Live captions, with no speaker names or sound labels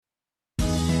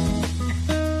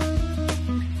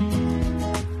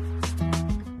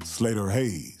Slater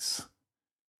Hayes.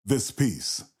 This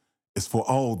piece is for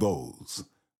all those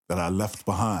that I left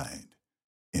behind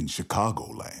in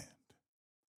Chicagoland.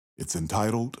 It's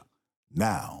entitled,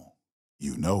 Now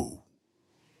You Know.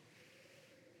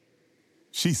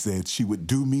 She said she would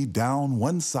do me down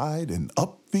one side and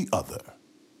up the other.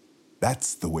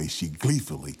 That's the way she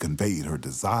gleefully conveyed her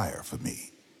desire for me,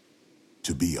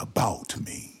 to be about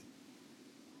me.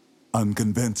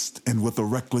 Unconvinced and with a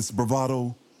reckless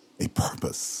bravado, a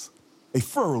purpose, a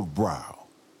furrowed brow,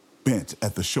 bent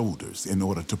at the shoulders in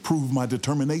order to prove my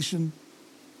determination,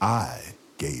 I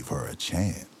gave her a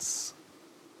chance.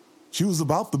 She was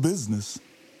about the business,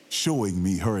 showing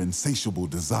me her insatiable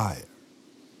desire,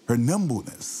 her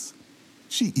nimbleness.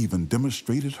 She even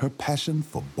demonstrated her passion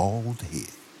for bald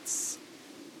heads.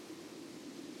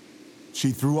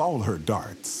 She threw all her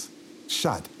darts,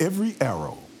 shot every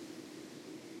arrow.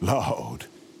 Lord,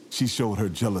 she showed her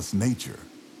jealous nature,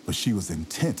 but she was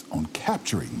intent on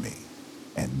capturing me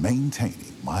and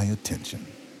maintaining my attention.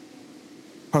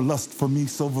 Her lust for me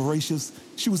so voracious,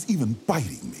 she was even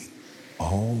biting me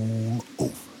all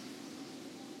over.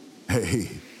 Hey,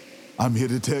 I'm here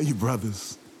to tell you,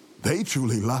 brothers, they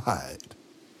truly lied.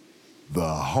 The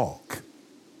hawk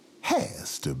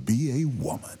has to be a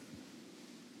woman.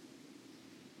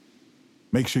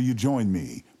 Make sure you join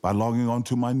me by logging on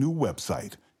to my new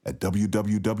website at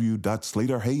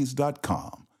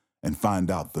www.slaterhayes.com and find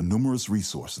out the numerous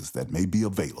resources that may be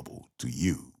available to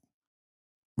you.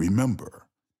 Remember,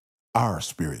 our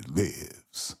spirit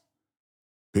lives.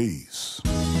 Peace.